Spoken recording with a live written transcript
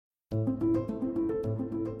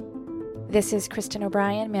This is Kristen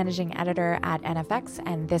O'Brien, Managing Editor at NFX,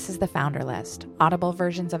 and this is the Founder List, audible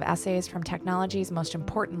versions of essays from technology's most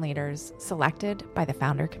important leaders, selected by the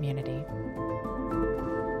founder community.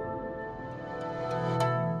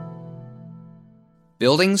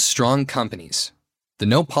 Building Strong Companies, The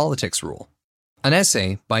No Politics Rule, an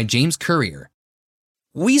essay by James Currier.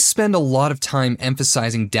 We spend a lot of time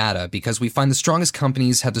emphasizing data because we find the strongest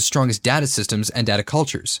companies have the strongest data systems and data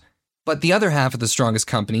cultures. But the other half of the strongest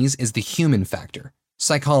companies is the human factor,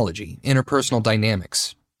 psychology, interpersonal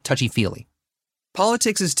dynamics, touchy-feely.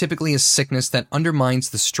 Politics is typically a sickness that undermines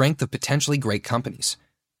the strength of potentially great companies.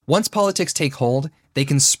 Once politics take hold, they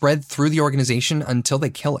can spread through the organization until they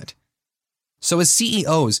kill it. So as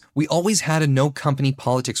CEOs, we always had a no-company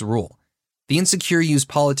politics rule. The insecure use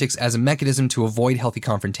politics as a mechanism to avoid healthy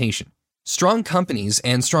confrontation. Strong companies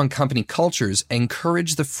and strong company cultures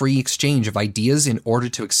encourage the free exchange of ideas in order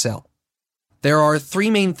to excel. There are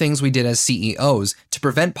three main things we did as CEOs to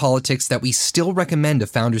prevent politics that we still recommend to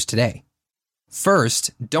founders today.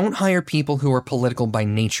 First, don't hire people who are political by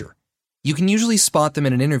nature. You can usually spot them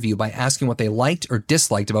in an interview by asking what they liked or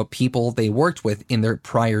disliked about people they worked with in their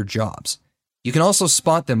prior jobs. You can also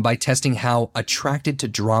spot them by testing how attracted to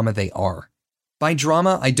drama they are. By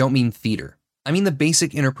drama, I don't mean theater. I mean the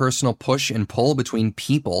basic interpersonal push and pull between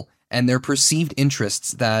people and their perceived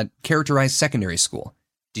interests that characterize secondary school.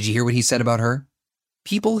 Did you hear what he said about her?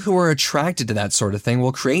 People who are attracted to that sort of thing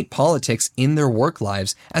will create politics in their work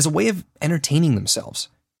lives as a way of entertaining themselves.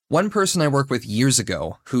 One person I worked with years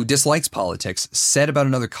ago who dislikes politics said about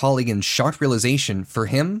another colleague in shocked realization, for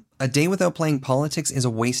him, a day without playing politics is a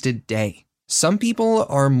wasted day. Some people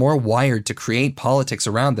are more wired to create politics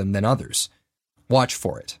around them than others. Watch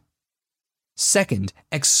for it. Second,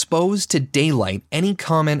 expose to daylight any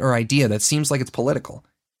comment or idea that seems like it's political.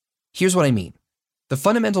 Here's what I mean. The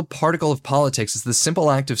fundamental particle of politics is the simple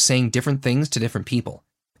act of saying different things to different people.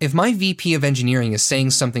 If my VP of engineering is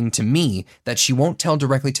saying something to me that she won't tell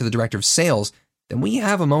directly to the director of sales, then we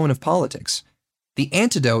have a moment of politics. The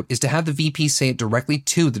antidote is to have the VP say it directly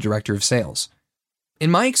to the director of sales. In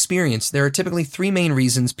my experience, there are typically three main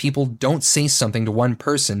reasons people don't say something to one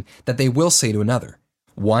person that they will say to another.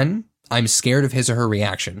 1, I'm scared of his or her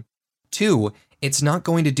reaction. 2, it's not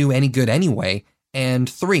going to do any good anyway. And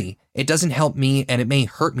 3, it doesn't help me and it may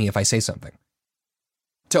hurt me if I say something.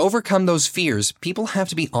 To overcome those fears, people have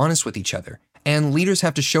to be honest with each other, and leaders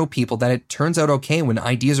have to show people that it turns out okay when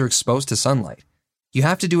ideas are exposed to sunlight. You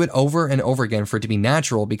have to do it over and over again for it to be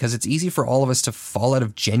natural because it's easy for all of us to fall out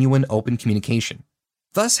of genuine open communication.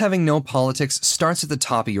 Thus, having no politics starts at the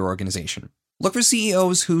top of your organization. Look for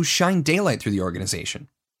CEOs who shine daylight through the organization.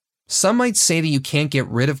 Some might say that you can't get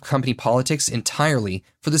rid of company politics entirely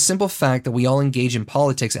for the simple fact that we all engage in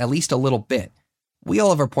politics at least a little bit. We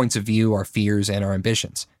all have our points of view, our fears, and our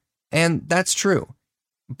ambitions. And that's true.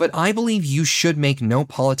 But I believe you should make no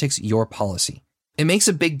politics your policy. It makes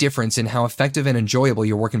a big difference in how effective and enjoyable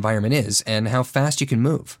your work environment is and how fast you can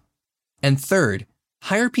move. And third,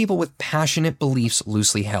 hire people with passionate beliefs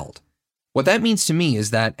loosely held. What that means to me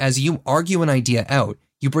is that as you argue an idea out,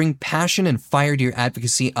 you bring passion and fire to your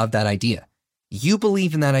advocacy of that idea. You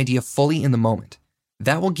believe in that idea fully in the moment.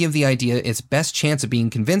 That will give the idea its best chance of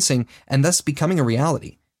being convincing and thus becoming a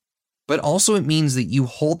reality. But also it means that you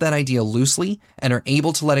hold that idea loosely and are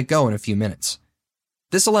able to let it go in a few minutes.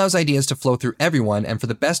 This allows ideas to flow through everyone and for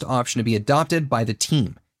the best option to be adopted by the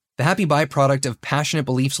team. The happy byproduct of passionate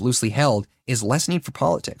beliefs loosely held is less need for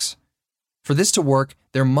politics. For this to work,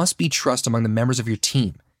 there must be trust among the members of your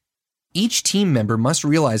team. Each team member must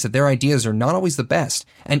realize that their ideas are not always the best,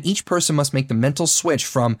 and each person must make the mental switch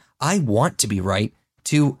from I want to be right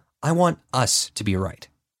to I want us to be right.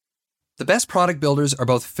 The best product builders are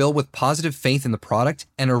both filled with positive faith in the product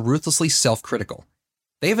and are ruthlessly self-critical.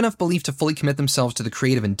 They have enough belief to fully commit themselves to the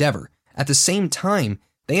creative endeavor. At the same time,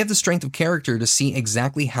 they have the strength of character to see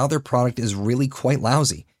exactly how their product is really quite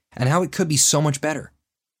lousy and how it could be so much better.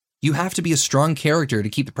 You have to be a strong character to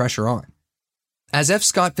keep the pressure on. As F.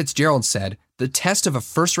 Scott Fitzgerald said, the test of a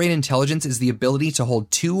first-rate intelligence is the ability to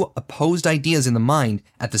hold two opposed ideas in the mind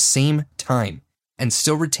at the same time and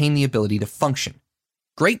still retain the ability to function.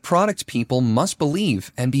 Great product people must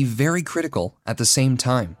believe and be very critical at the same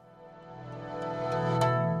time.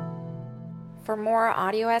 For more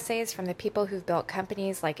audio essays from the people who've built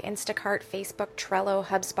companies like Instacart, Facebook, Trello,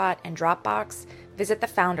 HubSpot, and Dropbox, visit the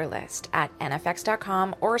Founder List at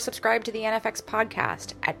nfx.com or subscribe to the NFX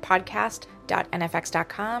podcast at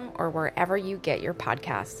podcast.nfx.com or wherever you get your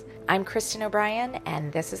podcasts. I'm Kristen O'Brien,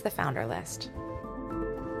 and this is the Founder List.